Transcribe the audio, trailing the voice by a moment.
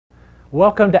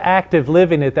Welcome to Active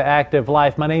Living at the Active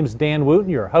Life. My name is Dan Wooten,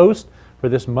 your host for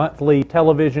this monthly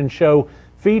television show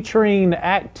featuring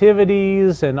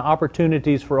activities and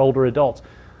opportunities for older adults.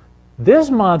 This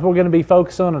month we're going to be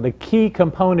focusing on a key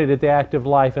component at the Active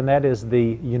Life, and that is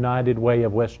the United Way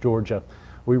of West Georgia.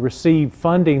 We receive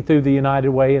funding through the United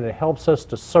Way, and it helps us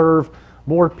to serve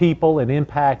more people and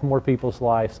impact more people's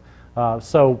lives.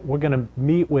 So we're going to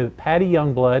meet with Patty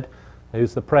Youngblood,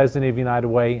 who's the president of United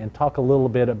Way, and talk a little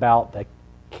bit about the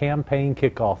campaign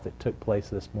kickoff that took place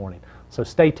this morning. So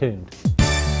stay tuned.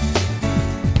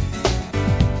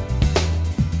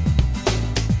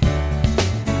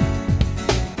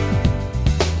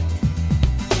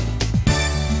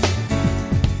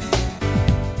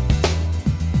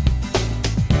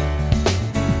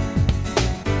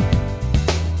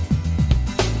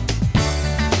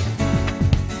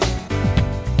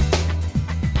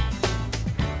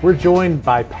 We're joined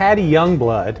by Patty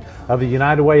Youngblood of the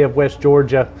United Way of West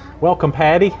Georgia. Welcome,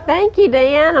 Patty. Thank you,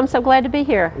 Dan. I'm so glad to be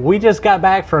here. We just got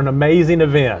back for an amazing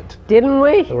event. Didn't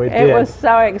we? We did. It was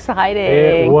so exciting.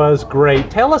 It was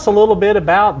great. Tell us a little bit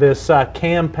about this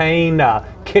campaign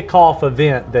kickoff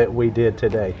event that we did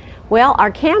today. Well,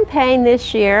 our campaign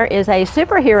this year is a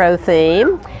superhero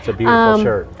theme. It's a beautiful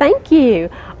shirt. Thank you.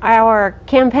 Our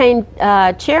campaign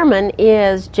chairman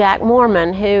is Jack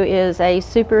Mormon, who is a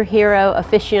superhero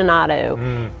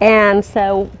aficionado. And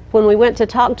so when we went to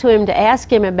talk to him to ask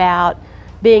him about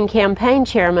being campaign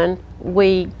chairman,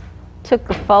 we took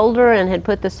the folder and had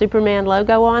put the Superman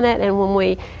logo on it, and when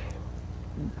we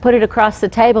put it across the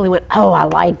table, he went, "Oh, I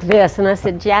like this." And I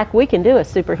said, "Jack, we can do a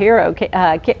superhero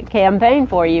campaign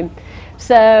for you."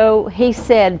 So he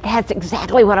said, "That's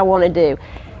exactly what I want to do."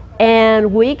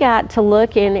 And we got to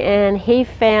looking, and he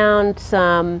found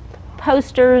some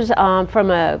posters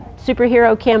from a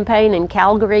superhero campaign in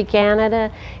Calgary,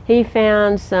 Canada. He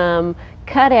found some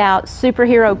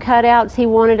superhero cutouts he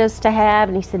wanted us to have,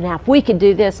 and he said, "Now, if we could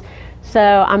do this."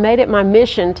 So I made it my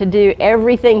mission to do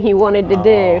everything he wanted to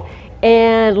do.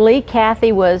 And Lee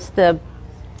Cathy was the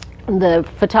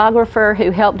photographer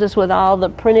who helped us with all the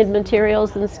printed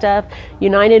materials and stuff.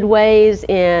 United Ways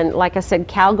in, like I said,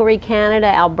 Calgary, Canada,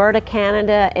 Alberta,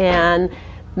 Canada, and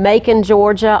Macon,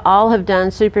 Georgia, all have done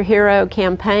superhero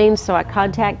campaigns, so I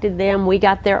contacted them. We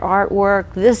got their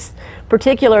artwork. This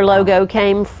particular logo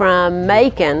came from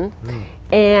Macon.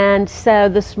 And so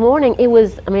this morning, it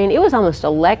was almost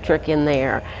electric in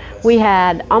there. We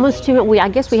had I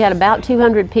guess we had about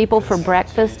 200 people for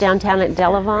breakfast downtown at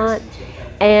Delavant,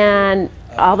 and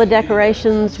all the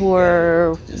decorations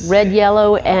were red,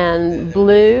 yellow, and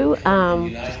blue,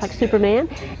 just like Superman,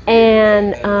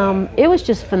 and it was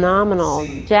just phenomenal.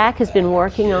 Jack has been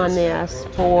working on this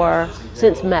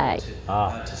since May.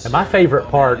 And my favorite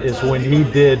part is when he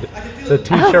did the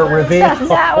t-shirt reveal.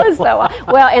 That was so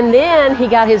well, and then he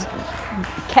got his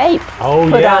cape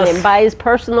put on him by his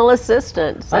personal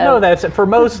assistant. So. I know that's for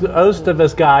most of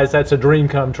us guys. That's a dream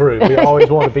come true. We always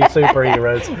want to be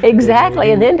superheroes.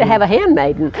 Exactly, and then to have a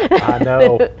handmaiden. I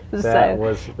know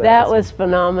that was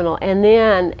phenomenal. And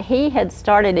then he had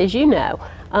started, as you know,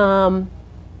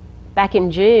 back in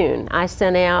June. I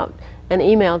sent out an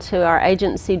email to our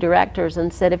agency directors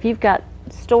and said, if you've got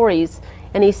stories.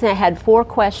 And he had 4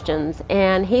 questions,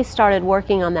 and he started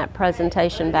working on that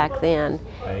presentation back then.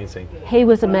 Amazing. He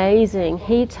was amazing.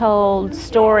 He told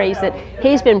stories that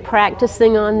he's been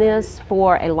practicing on this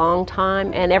for a long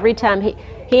time, and every time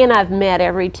he and I've met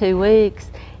every 2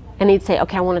 weeks, and he'd say,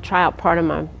 "Okay, I want to try out part of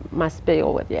my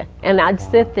spiel with you." And I'd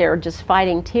sit there just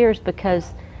fighting tears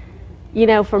because, you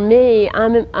know, for me,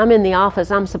 I'm in the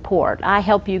office, I'm support. I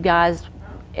help you guys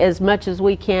as much as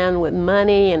we can with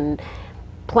money and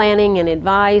planning and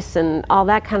advice and all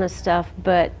that kind of stuff,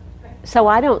 but so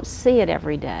I don't see it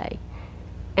every day.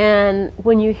 And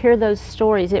when you hear those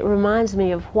stories, it reminds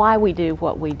me of why we do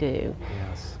what we do.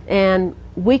 Yes. And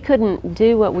we couldn't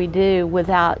do what we do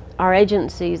without our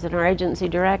agencies and our agency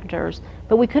directors,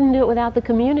 but we couldn't do it without the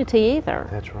community either.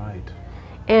 That's right.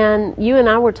 And you and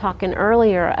I were talking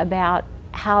earlier about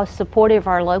how supportive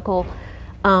our local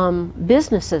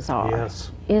businesses are.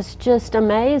 Yes. It's just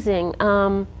amazing.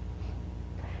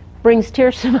 Brings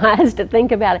tears to my eyes to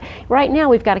think about it. Right now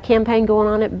we've got a campaign going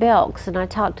on at Belk's, and I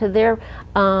talked to their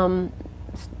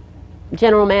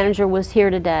general manager was here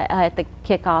today at the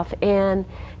kickoff, and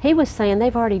he was saying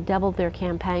they've already doubled their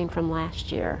campaign from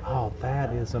last year. Oh,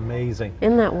 that is amazing.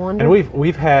 Isn't that wonderful? And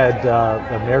we've had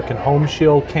American Home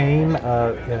Shield came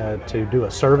to do a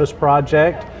service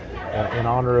project in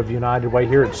honor of United Way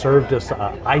here. It served us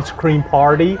an ice cream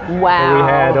party. Wow. We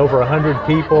had over 100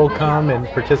 people come and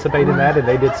participate in that, and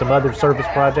they did some other service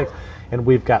projects. and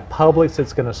we've got Publix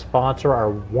that's going to sponsor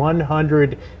our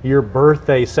 100-year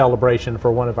birthday celebration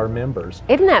for one of our members.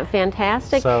 Isn't that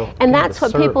fantastic? So, and that's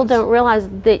what people don't realize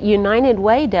that United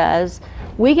Way does.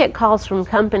 We get calls from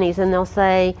companies and they'll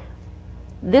say,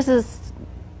 this is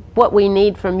what we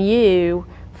need from you.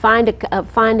 Find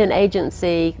an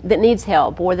agency that needs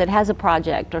help or that has a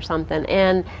project or something.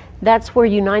 And that's where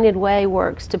United Way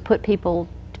works, to put people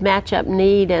to match up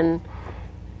need and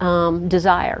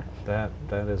desire. That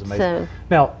is amazing. So,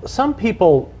 now, some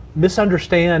people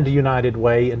misunderstand United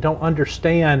Way and don't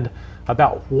understand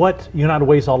about what United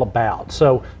Way is all about.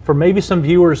 So for maybe some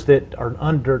viewers that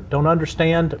don't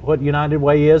understand what United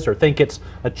Way is or think it's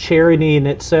a charity in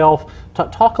itself,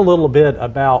 talk a little bit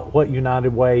about what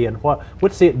United Way and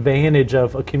what's the advantage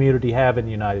of a community having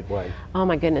United Way. Oh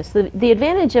my goodness. The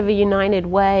advantage of a United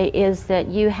Way is that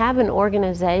you have an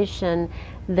organization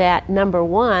that, number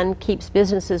one, keeps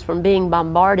businesses from being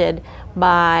bombarded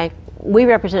by, we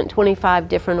represent 25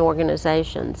 different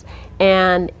organizations,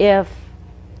 and if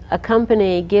a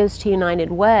company gives to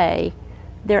United Way,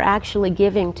 they're actually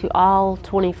giving to all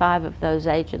 25 of those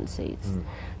agencies.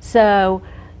 So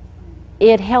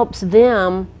it helps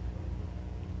them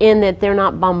in that they're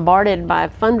not bombarded by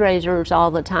fundraisers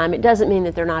all the time. It doesn't mean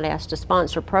that they're not asked to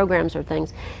sponsor programs or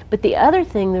things. But the other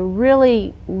thing, the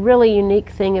really, really unique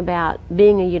thing about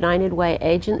being a United Way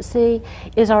agency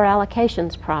is our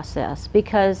allocations process,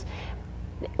 because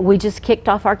we just kicked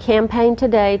off our campaign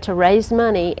today to raise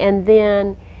money, and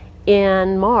then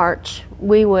in March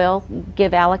we will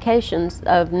give allocations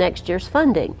of next year's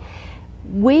funding.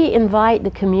 We invite the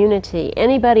community,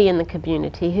 anybody in the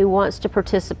community who wants to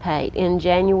participate. In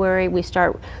January we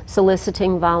start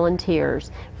soliciting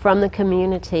volunteers from the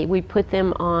community. We put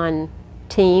them on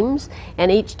teams,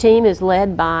 and each team is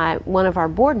led by one of our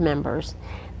board members.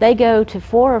 They go to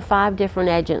 4 or 5 different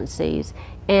agencies,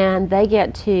 and they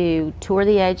get to tour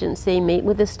the agency, meet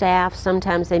with the staff.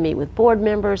 Sometimes they meet with board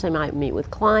members, they might meet with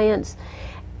clients,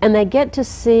 and they get to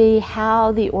see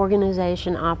how the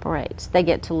organization operates. They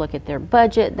get to look at their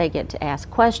budget, they get to ask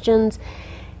questions,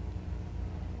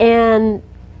 and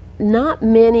not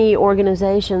many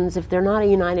organizations, if they're not a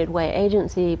United Way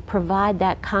agency, provide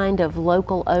that kind of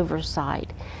local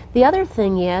oversight. The other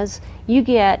thing is, you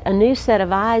get a new set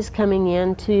of eyes coming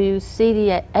in to see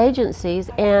the agencies,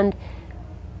 and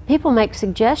people make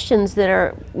suggestions that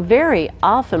are very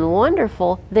often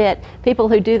wonderful, that people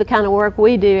who do the kind of work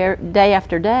we do day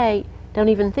after day don't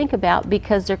even think about,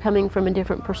 because they're coming from a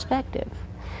different perspective.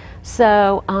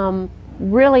 So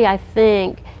really, I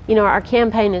think, you know, our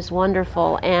campaign is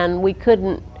wonderful, and we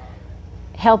couldn't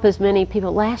help as many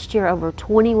people. Last year, over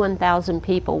 21,000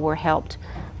 people were helped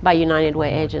by United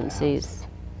Way agencies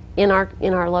in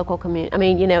our local community. I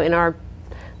mean, you know, in our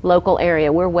local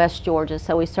area. We're West Georgia,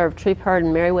 so we serve Troop Herd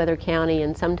in Meriwether County,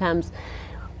 and sometimes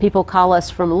people call us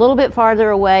from a little bit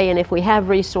farther away, and if we have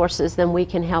resources, then we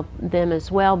can help them as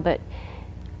well. But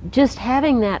just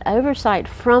having that oversight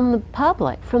from the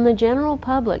public, from the general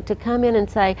public, to come in and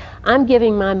say, I'm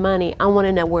giving my money, I want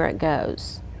to know where it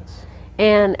goes. Yes.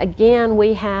 And again,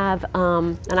 we have,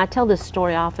 and I tell this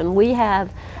story often, we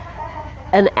have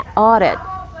an audit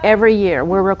every year.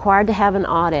 We're required to have an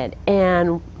audit,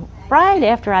 and right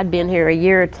after I'd been here a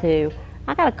year or two,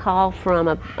 I got a call from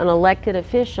an elected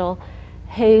official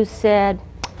who said,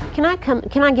 can I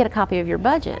get a copy of your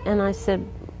budget? And I said,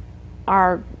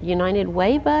 our United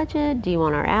Way budget? Do you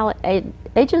want our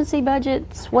agency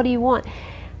budgets? What do you want?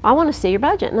 I want to see your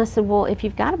budget. And I said, well, if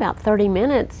you've got about 30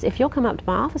 minutes, if you'll come up to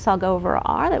my office, I'll go over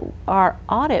our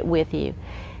audit with you.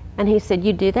 And he said,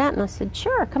 you do that? And I said,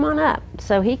 sure, come on up.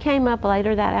 So he came up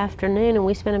later that afternoon, and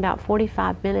we spent about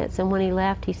 45 minutes. And when he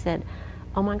left, he said,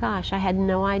 oh my gosh, I had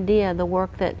no idea the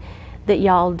work that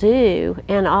y'all do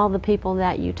and all the people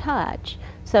that you touch.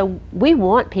 So we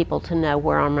want people to know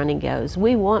where our money goes.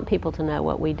 We want people to know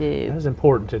what we do. That is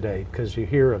important today, because you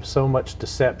hear of so much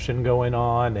deception going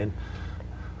on and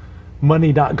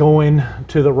money not going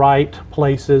to the right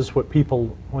places, what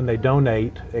people, when they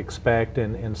donate, expect.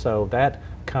 And so that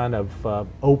kind of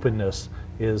openness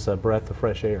is a breath of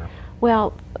fresh air.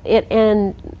 Well,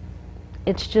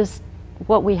 it's just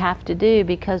what we have to do,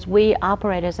 because we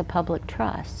operate as a public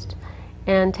trust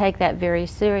and take that very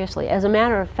seriously. As a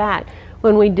matter of fact,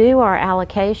 when we do our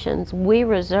allocations, we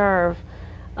reserve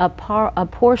a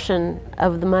portion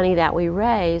of the money that we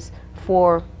raise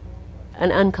for an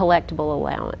uncollectible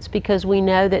allowance, because we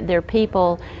know that there are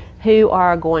people who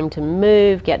are going to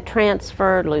move, get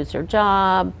transferred, lose their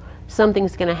job,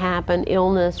 something's going to happen,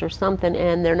 illness or something,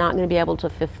 and they're not going to be able to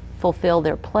fulfill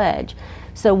their pledge.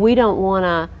 So we don't want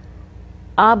to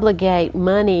obligate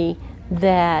money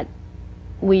that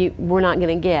we're not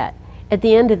going to get. at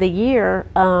the end of the year,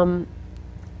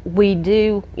 we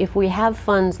do, if we have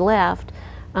funds left,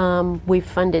 we've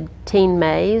funded Teen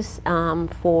Maze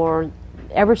for,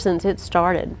 ever since it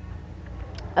started,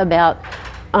 about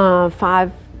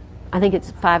I think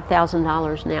it's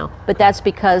 $5,000 now. But that's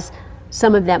because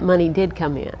some of that money did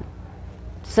come in.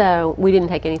 So we didn't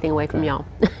take anything away from y'all.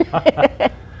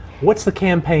 What's the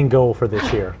campaign goal for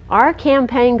this year? Our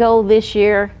campaign goal this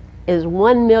year is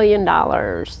 $1 million.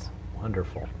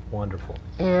 Wonderful, wonderful.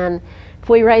 And if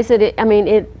we raise it, I mean,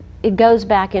 it goes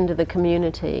back into the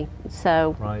community.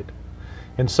 So right.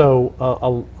 And so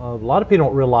a lot of people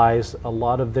don't realize a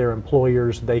lot of their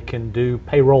employers, they can do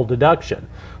payroll deduction.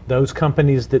 Those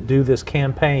companies that do this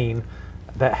campaign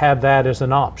that have that as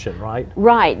an option, right?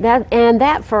 Right.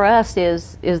 That for us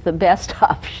is the best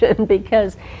option,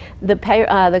 because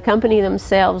the company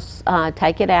themselves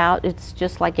take it out. It's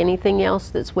just like anything else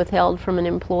that's withheld from an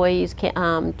employee's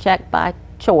check by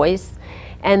choice.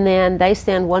 And then they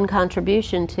send one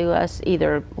contribution to us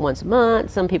either once a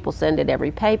month. Some people send it every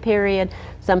pay period.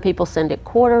 Some people send it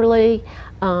quarterly.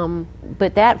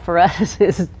 But that for us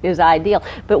is ideal.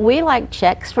 But we like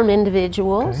checks from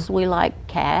individuals. Okay. We like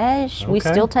cash. Okay. We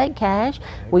still take cash.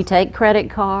 Excellent. We take credit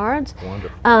cards.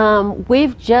 Wonderful.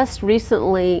 We've just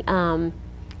recently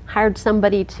hired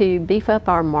somebody to beef up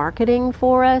our marketing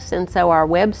for us. And so our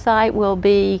website will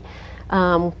be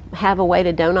have a way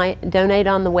to donate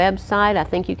on the website. I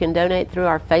think you can donate through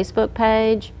our Facebook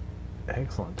page.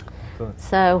 Excellent. Excellent.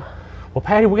 So, well,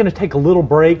 Patty, we're going to take a little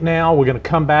break now. We're going to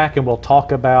come back and we'll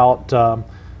talk about the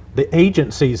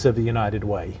agencies of the United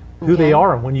Way, who they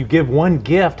are, and when you give one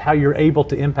gift, how you're able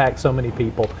to impact so many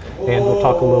people. And we'll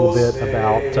talk a little bit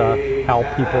about how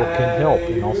people can help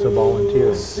and also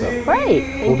volunteering. So,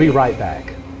 great. We'll be right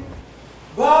back.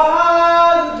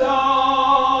 By the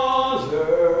dawn's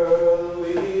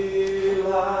early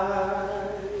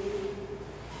light,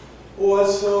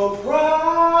 was so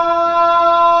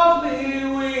proudly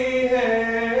we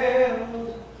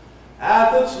hailed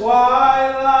at the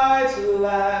twilight's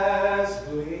last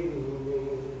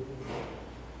gleaming,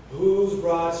 whose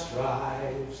broad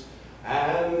stripes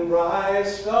and bright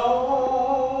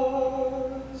stars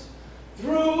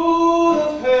through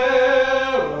the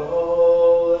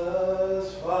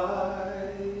perilous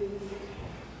fight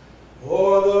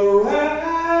o'er the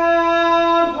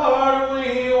rampart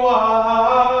we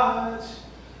watched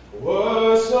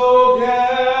were so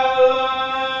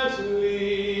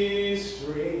gallantly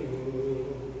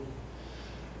streaming,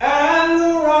 and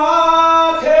the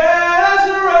rocket's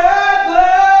red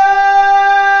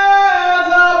glare,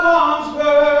 the bombs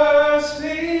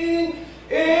bursting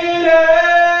in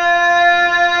air,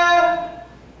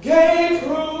 gave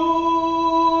through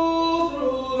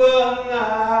the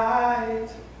night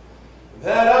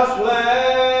that our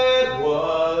flag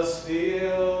was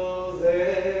still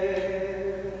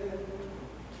there.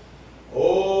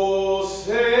 Oh,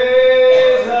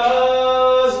 say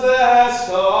does that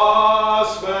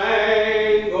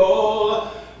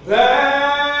star-spangled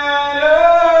banner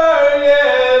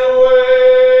yet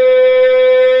wave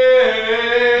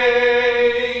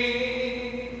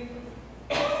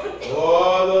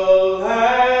for the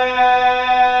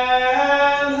land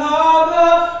of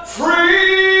the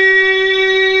free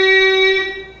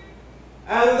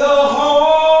and the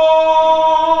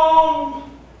home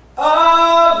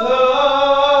of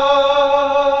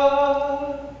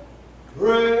the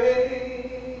brave.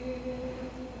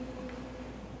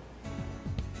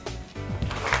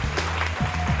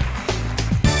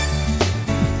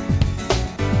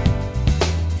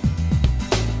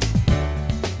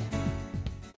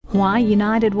 Why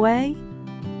United Way?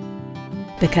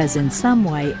 Because in some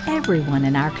way, everyone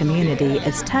in our community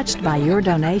is touched by your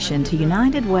donation to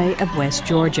United Way of West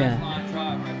Georgia.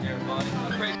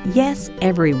 Yes,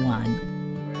 everyone.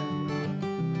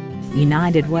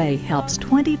 United Way helps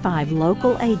 25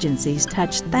 local agencies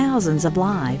touch thousands of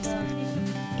lives,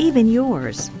 even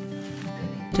yours.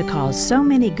 To cause so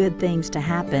many good things to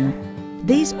happen,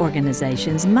 these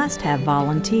organizations must have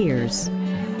volunteers.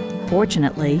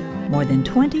 Fortunately, more than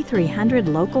 2,300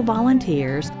 local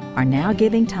volunteers are now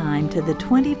giving time to the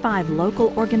 25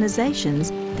 local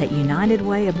organizations that United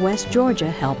Way of West Georgia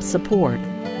helps support.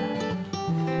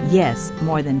 Yes,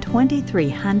 more than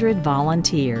 2,300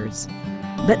 volunteers.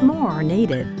 But more are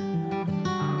needed.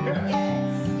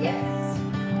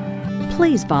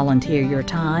 Please volunteer your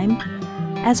time,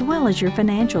 as well as your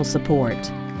financial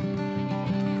support.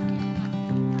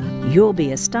 You'll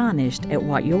be astonished at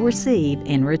what you'll receive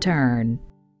in return.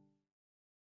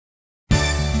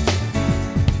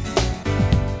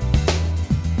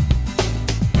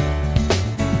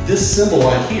 This symbol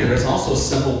right here is also a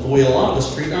symbol the way a lot of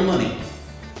us treat our money.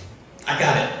 I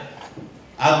got it.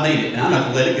 I've made it, and I'm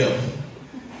not going to let it go.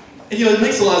 And you know, it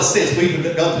makes a lot of sense. We've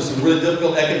gone through some really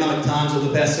difficult economic times over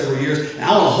the past several years, and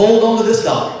I want to hold on to this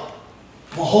dollar.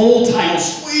 The whole time, I'll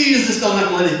squeeze this dollar, I'm not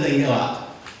going to let anything go out.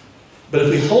 But if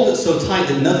we hold it so tight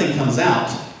that nothing comes out,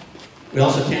 we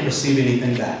also can't receive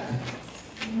anything back.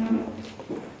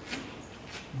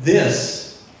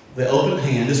 This, the open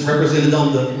hand, is represented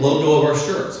on the logo of our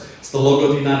shirts. It's the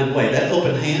logo of United Way. That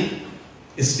open hand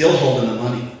is still holding the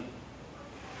money.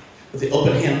 But the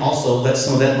open hand also lets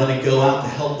some of that money go out to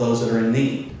help those that are in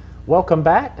need. Welcome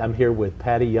back. I'm here with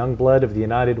Patty Youngblood of the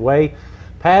United Way.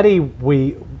 Patty,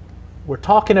 we're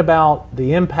talking about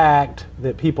the impact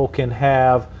that people can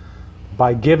have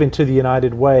by giving to the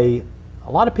United Way.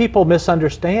 A lot of people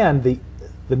misunderstand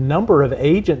the number of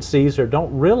agencies or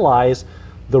don't realize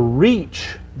the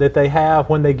reach that they have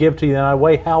when they give to the United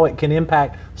Way, how it can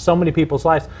impact so many people's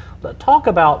lives. Talk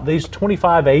about these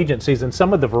 25 agencies and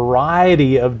some of the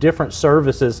variety of different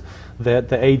services that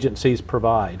the agencies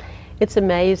provide. It's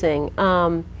amazing.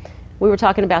 We were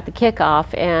talking about the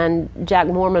kickoff, and Jack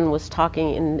Mormon was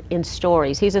talking in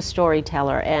stories. He's a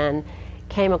storyteller and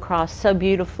came across so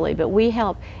beautifully. But we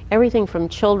help everything from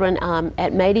children.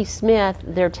 At Mady Smith,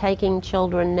 they're taking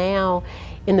children now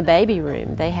in the baby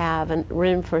room. They have a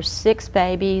room for 6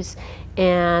 babies,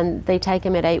 and they take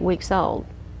them at 8 weeks old.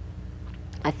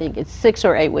 I think it's 6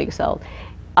 or 8 weeks old.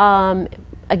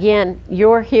 Again,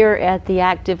 you're here at the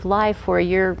Active Life where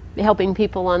you're helping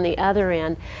people on the other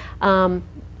end.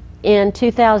 In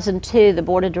 2002, the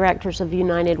Board of Directors of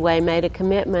United Way made a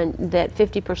commitment that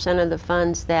 50% of the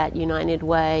funds that United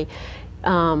Way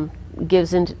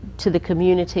gives into the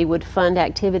community would fund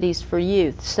activities for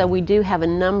youth. So we do have a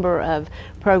number of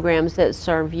programs that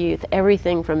serve youth,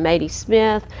 everything from Mady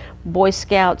Smith, Boy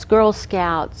Scouts, Girl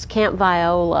Scouts, Camp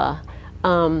Viola,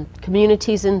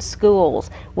 communities in schools.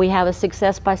 We have a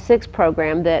Success by 6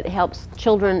 program that helps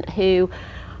children who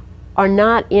are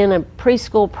not in a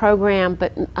preschool program,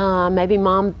 but maybe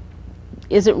mom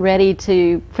isn't ready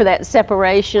for that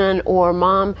separation, or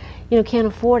mom, can't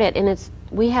afford it. And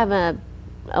we have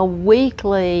a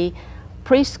weekly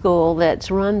preschool that's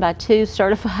run by 2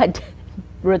 certified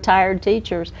retired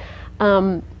teachers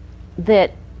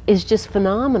that is just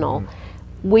phenomenal.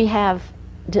 We have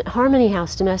Harmony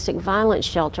House Domestic Violence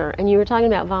Shelter, and you were talking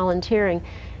about volunteering.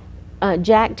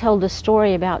 Jack told a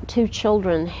story about 2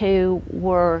 children who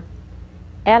were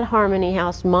at Harmony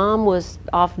House. Mom was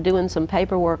off doing some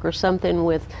paperwork or something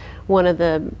with one of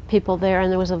the people there,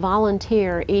 and there was a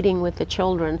volunteer eating with the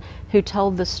children who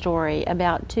told the story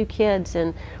about 2 kids,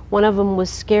 and one of them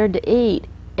was scared to eat,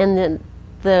 and then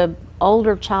the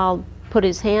older child put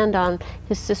his hand on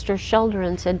his sister's shoulder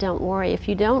and said, "Don't worry, if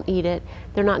you don't eat it,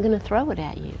 they're not going to throw it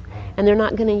at you, and they're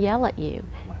not going to yell at you,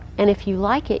 and if you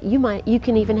like it, you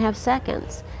can even have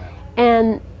seconds."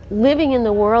 And living in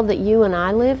the world that you and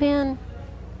I live in,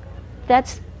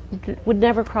 would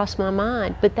never cross my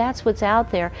mind, but that's what's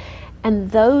out there. And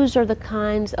those are the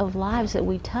kinds of lives that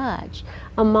we touch.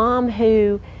 A mom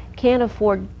who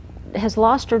has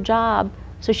lost her job,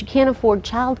 so she can't afford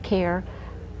child care,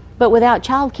 but without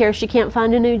child care she can't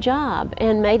find a new job.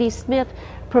 And Mady Smith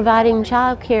providing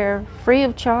child care free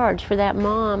of charge for that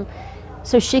mom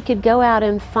so she could go out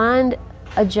and find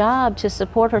a job to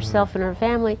support herself and her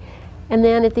family. And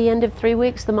then at the end of 3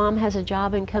 weeks, the mom has a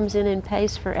job and comes in and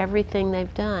pays for everything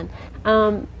they've done.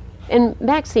 And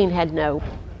Maxine had no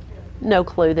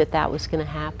clue that was going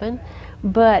to happen.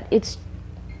 But it's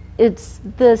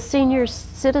the senior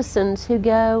citizens who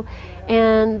go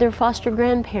and their foster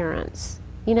grandparents.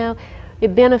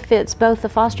 It benefits both the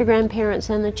foster grandparents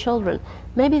and the children.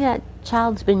 Maybe that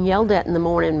child's been yelled at in the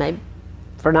morning, maybe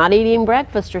for not eating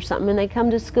breakfast or something, and they come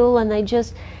to school and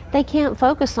they can't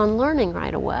focus on learning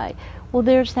right away. Well,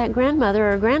 there's that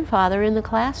grandmother or grandfather in the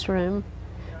classroom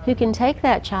who can take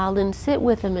that child and sit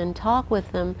with them and talk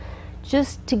with them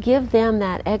just to give them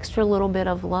that extra little bit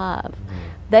of love.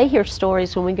 They hear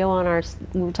stories when we go on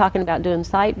we were talking about doing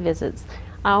site visits.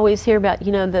 I always hear about,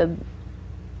 the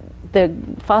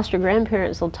foster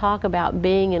grandparents will talk about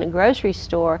being in a grocery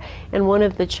store, and one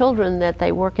of the children that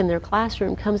they work in their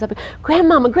classroom comes up and,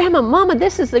 "Grandmama, Mama,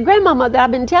 this is the grandmama that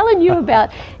I've been telling you about."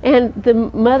 And the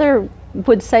mother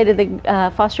would say to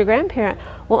the foster grandparent,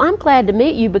 "Well, I'm glad to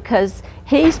meet you because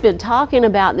he's been talking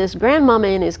about this grandmama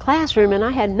in his classroom, and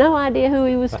I had no idea who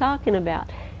he was talking about."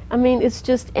 I mean, it's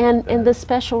just, and the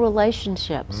special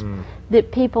relationships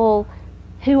that people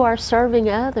who are serving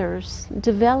others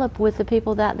develop with the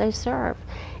people that they serve.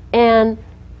 And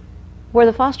where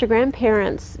the foster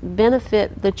grandparents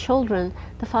benefit the children,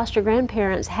 the foster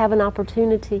grandparents have an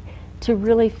opportunity to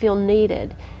really feel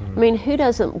needed. I mean, who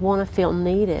doesn't want to feel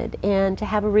needed and to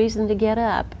have a reason to get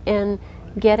up and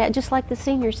get at, just like the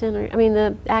senior center, I mean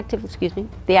the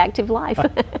active life.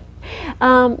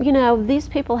 You know, these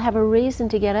people have a reason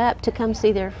to get up to come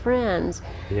see their friends.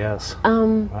 Yes.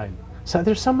 Right. So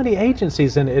there's so many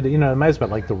agencies, and it, you know, amazing,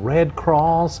 like the Red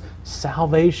Cross,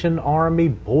 Salvation Army,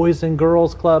 Boys and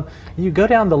Girls Club. You go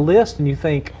down the list and you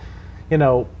think, you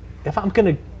know, if I'm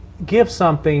going to give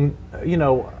something, you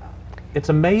know, it's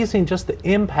amazing just the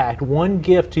impact one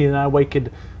gift to United Way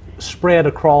could spread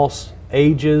across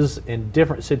ages in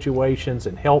different situations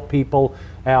and help people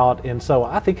out. And so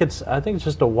I think it's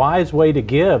just a wise way to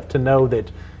give, to know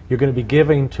that you're going to be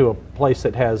giving to a place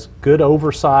that has good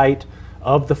oversight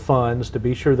of the funds, to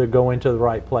be sure they're going to the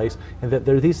right place, and that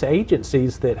there are these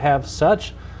agencies that have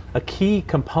such a key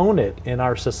component in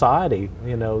our society,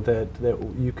 you know, that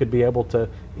you could be able to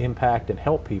impact and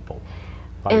help people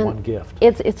by one gift.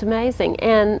 It's amazing,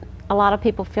 and a lot of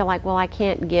people feel like, well, I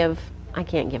can't give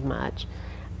much,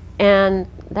 and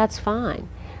that's fine.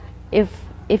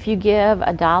 If you give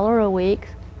 $1 a week,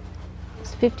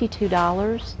 it's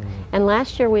 $52. And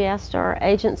last year we asked our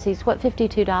agencies what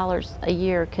 $52 a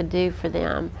year could do for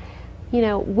them. You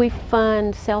know, we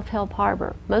fund Self-Help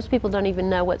Harbor. Most people don't even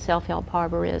know what Self-Help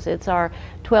Harbor is. It's our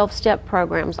 12-step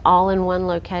programs all in one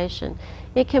location.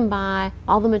 It can buy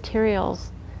all the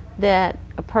materials that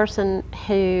a person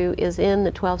who is in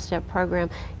the 12-step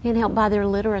program can help buy their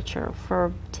literature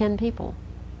for 10 people.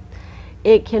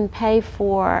 It can pay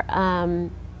for,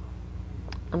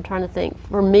 I'm trying to think,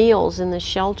 for meals in the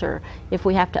shelter if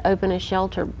we have to open a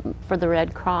shelter for the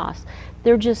Red Cross.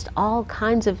 There are just all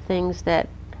kinds of things that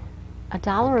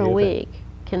 $1 a week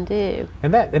can do.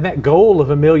 And that goal of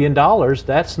 $1 million,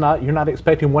 that's not, you're not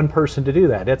expecting one person to do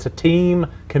that. It's a team,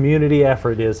 community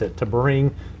effort, is it, to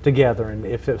bring together. And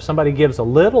if somebody gives a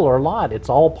little or a lot, it's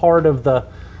all part of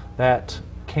that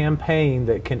campaign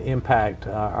that can impact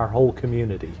our whole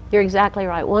community. You're exactly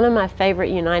right. One of my favorite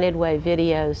United Way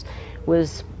videos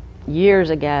was years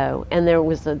ago, and there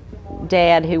was a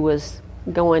dad who was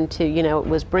going to, you know, it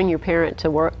was bring your parent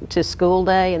to school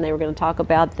day, and they were going to talk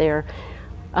about their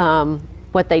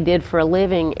what they did for a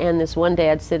living. And this one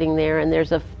dad sitting there, and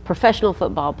there's a professional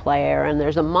football player, and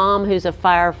there's a mom who's a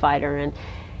firefighter, and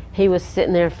he was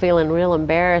sitting there feeling real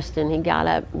embarrassed, and he got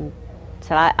up and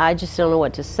said, I just don't know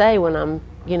what to say when I'm,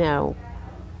 you know,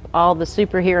 all the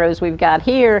superheroes we've got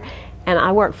here, and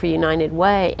I work for United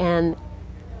Way. And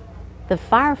the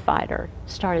firefighter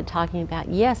started talking about,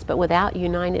 yes, but without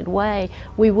United Way,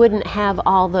 we wouldn't have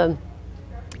all the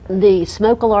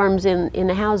smoke alarms in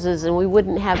the houses, and we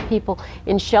wouldn't have people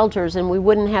in shelters, and we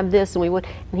wouldn't have this, and and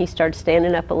he started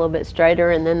standing up a little bit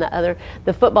straighter. And then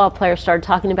the football player started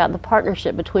talking about the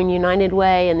partnership between United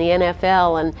Way and the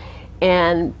NFL,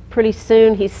 and pretty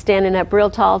soon he's standing up real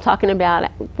tall talking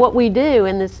about what we do.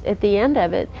 And at the end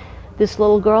of it, this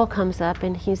little girl comes up,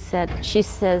 and she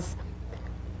says,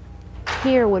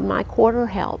 here, would my quarter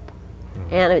help?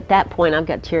 And at that point, I've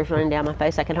got tears running down my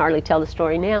face. I can hardly tell the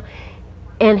story now.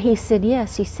 And he said,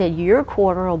 yes. He said, your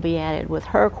quarter will be added with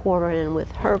her quarter, and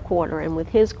with her quarter, and with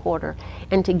his quarter.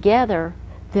 And together,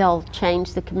 they'll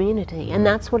change the community. And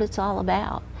that's what it's all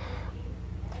about.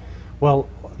 Well,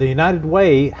 the United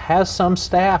Way has some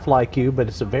staff like you, but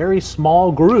it's a very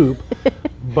small group.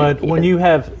 But when you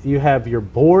have your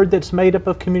board that's made up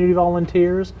of community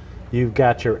volunteers, you've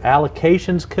got your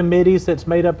allocations committees that's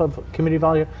made up of community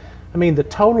volunteers. I mean, the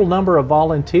total number of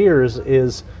volunteers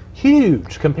is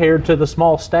huge compared to the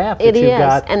small staff that you've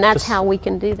got. And that's how we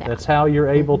can do that. That's how you're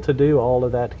able to do all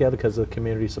of that together, because of the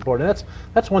community support. And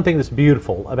that's one thing that's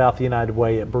beautiful about the United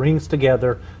Way. It brings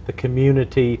together the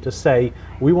community to say,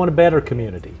 we want a better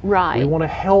community. Right. We want to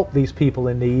help these people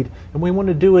in need, and we want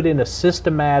to do it in a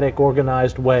systematic,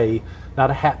 organized way,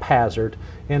 not a haphazard,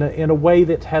 in a way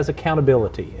that has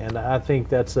accountability. And I think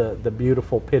that's the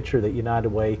beautiful picture that United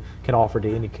Way can offer to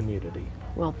any community.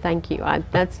 Well, thank you.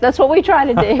 That's what we try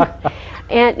to do.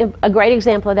 And a great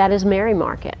example of that is Mary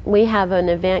Market. We have an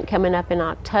event coming up in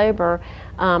October,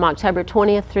 October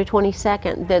 20th through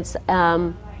 22nd. That's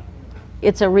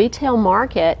it's a retail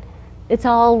market. It's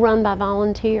all run by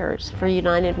volunteers for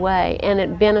United Way, and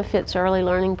it benefits early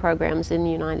learning programs in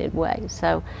United Way.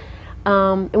 So,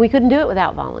 and we couldn't do it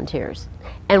without volunteers.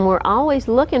 And we're always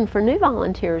looking for new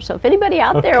volunteers. So if anybody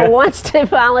out there wants to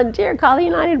volunteer, call the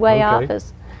United Way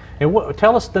office. And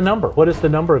tell us the number. What is the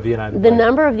number of the United Way? The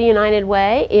number of the United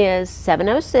Way is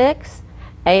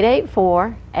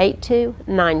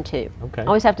 706-884-8292. Okay. I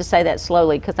always have to say that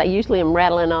slowly because I usually am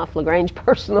rattling off LaGrange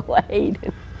personal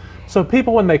aid. So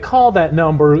people, when they call that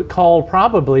number, call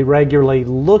probably regularly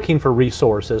looking for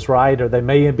resources, right? Or they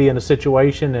may be in a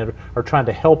situation and are trying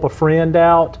to help a friend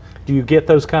out. Do you get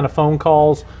those kind of phone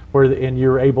calls and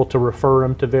you're able to refer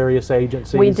them to various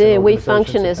agencies? We do. We organizations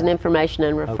function and as an information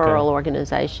and referral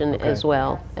organization as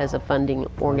well as a funding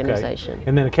organization. Okay.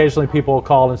 And then occasionally people will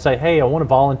call and say, hey, I want to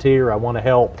volunteer, I want to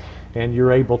help. And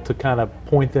you're able to kind of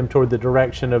point them toward the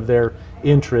direction of their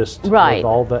interest with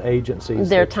all the agencies.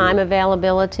 Their time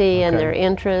availability and their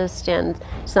interest. And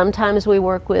sometimes we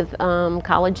work with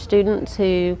college students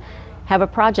who have a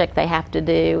project they have to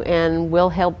do, and we'll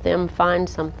help them find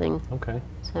something. Okay,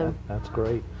 so that's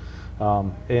great.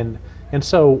 And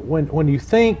so when you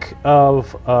think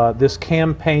of this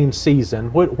campaign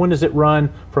season, when does it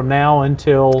run from now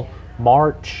until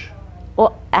March?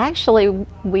 Well, actually,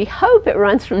 we hope it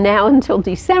runs from now until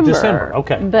December. December,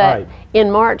 okay. But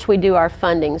in March, we do our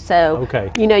funding. So,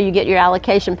 you know, you get your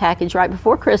allocation package right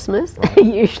before Christmas,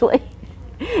 usually.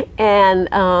 And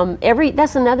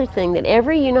that's another thing, that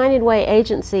every United Way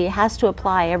agency has to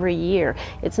apply every year.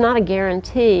 It's not a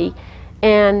guarantee.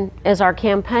 And as our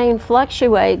campaign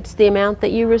fluctuates, the amount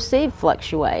that you receive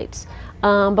fluctuates.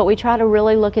 But we try to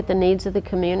really look at the needs of the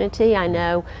community. I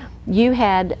know you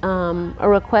had a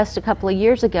request a couple of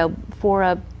years ago for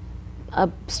a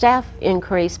staff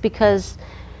increase because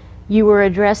you were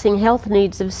addressing health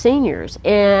needs of seniors,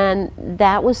 and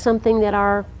that was something that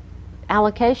our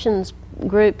allocations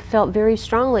group felt very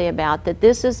strongly about, that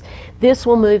this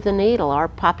will move the needle. Our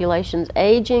population's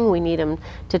aging, we need them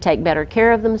to take better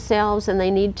care of themselves, and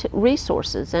they need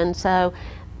resources. And so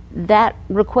that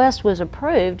request was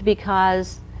approved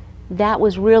because that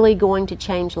was really going to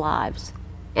change lives.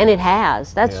 And it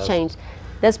has. That's changed.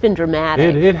 That's been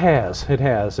dramatic. It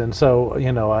has. And so,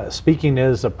 you know, speaking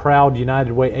as a proud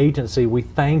United Way agency, we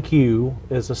thank you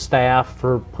as a staff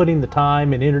for putting the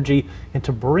time and energy and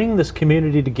to bring this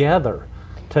community together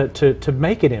to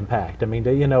make an impact. I mean,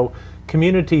 you know,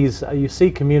 communities, you see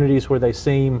communities where they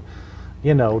seem,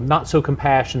 you know, not so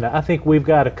compassionate. I think we've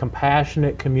got a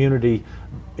compassionate community,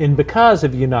 and because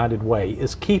of United Way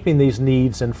is keeping these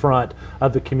needs in front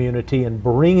of the community and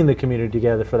bringing the community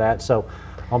together for that. So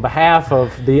on behalf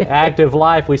of the Active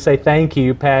Life, we say thank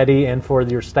you, Patty, and for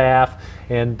your staff,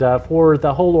 and for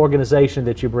the whole organization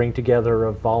that you bring together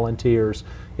of volunteers.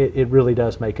 It really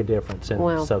does make a difference, and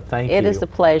well, so thank you. It is a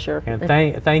pleasure.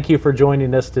 And thank you for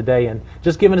joining us today and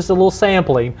just giving us a little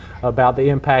sampling about the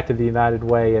impact of the United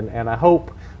Way, and I hope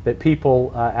that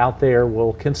people out there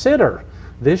will consider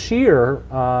this year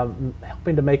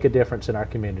helping to make a difference in our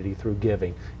community through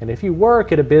giving. And if you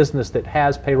work at a business that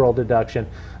has payroll deduction,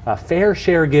 fair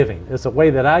share giving is the way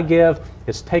that I give.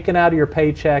 It's taken out of your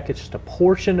paycheck. It's just a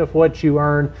portion of what you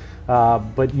earn,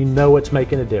 but you know it's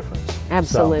making a difference.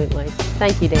 Absolutely. So,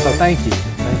 thank you, Dan. So thank you.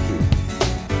 Thank you.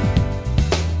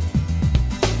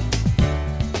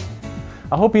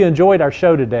 I hope you enjoyed our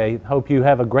show today. Hope you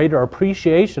have a greater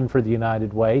appreciation for the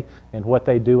United Way and what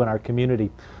they do in our community.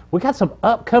 We got some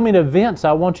upcoming events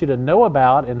I want you to know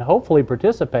about and hopefully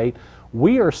participate.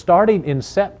 We are starting in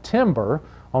September,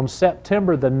 on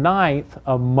September the 9th,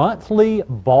 a monthly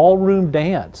ballroom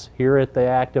dance here at the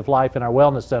Active Life in our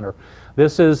Wellness Center.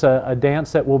 This is a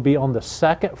dance that will be on the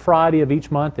second Friday of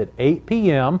each month at 8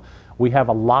 p.m. We have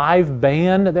a live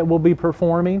band that will be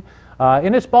performing.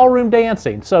 And it's ballroom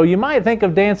dancing. So you might think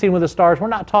of Dancing with the Stars. We're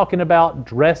not talking about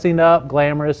dressing up,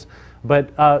 glamorous,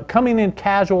 but coming in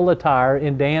casual attire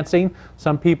in dancing.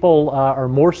 Some people are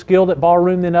more skilled at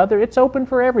ballroom than others. It's open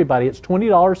for everybody. It's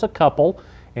 $20 a couple.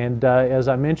 And as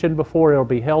I mentioned before, it'll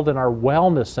be held in our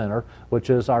Wellness Center, which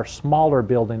is our smaller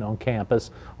building on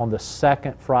campus, on the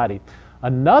second Friday.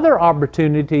 Another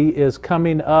opportunity is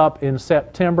coming up in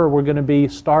September. We're going to be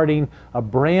starting a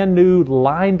brand new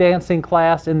line dancing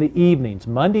class in the evenings.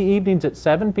 Monday evenings at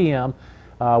 7 p.m.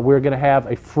 We're going to have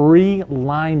a free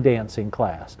line dancing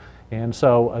class. And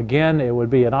so again, it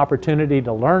would be an opportunity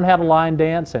to learn how to line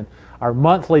dance. And our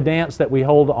monthly dance that we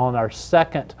hold on our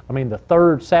the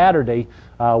third Saturday,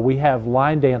 we have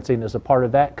line dancing as a part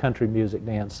of that country music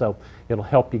dance. So it'll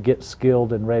help you get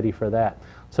skilled and ready for that.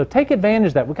 So take advantage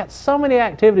of that. We've got so many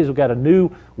activities. We've got a new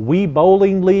Wii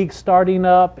Bowling League starting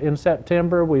up in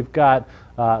September. We've got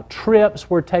trips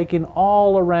we're taking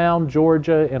all around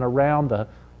Georgia and around the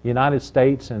United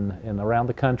States and around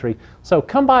the country. So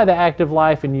come by the Active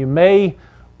Life and you may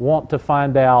want to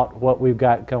find out what we've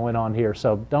got going on here.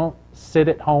 So don't sit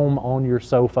at home on your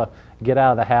sofa. Get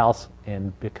out of the house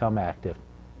and become active.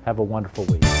 Have a wonderful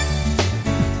week.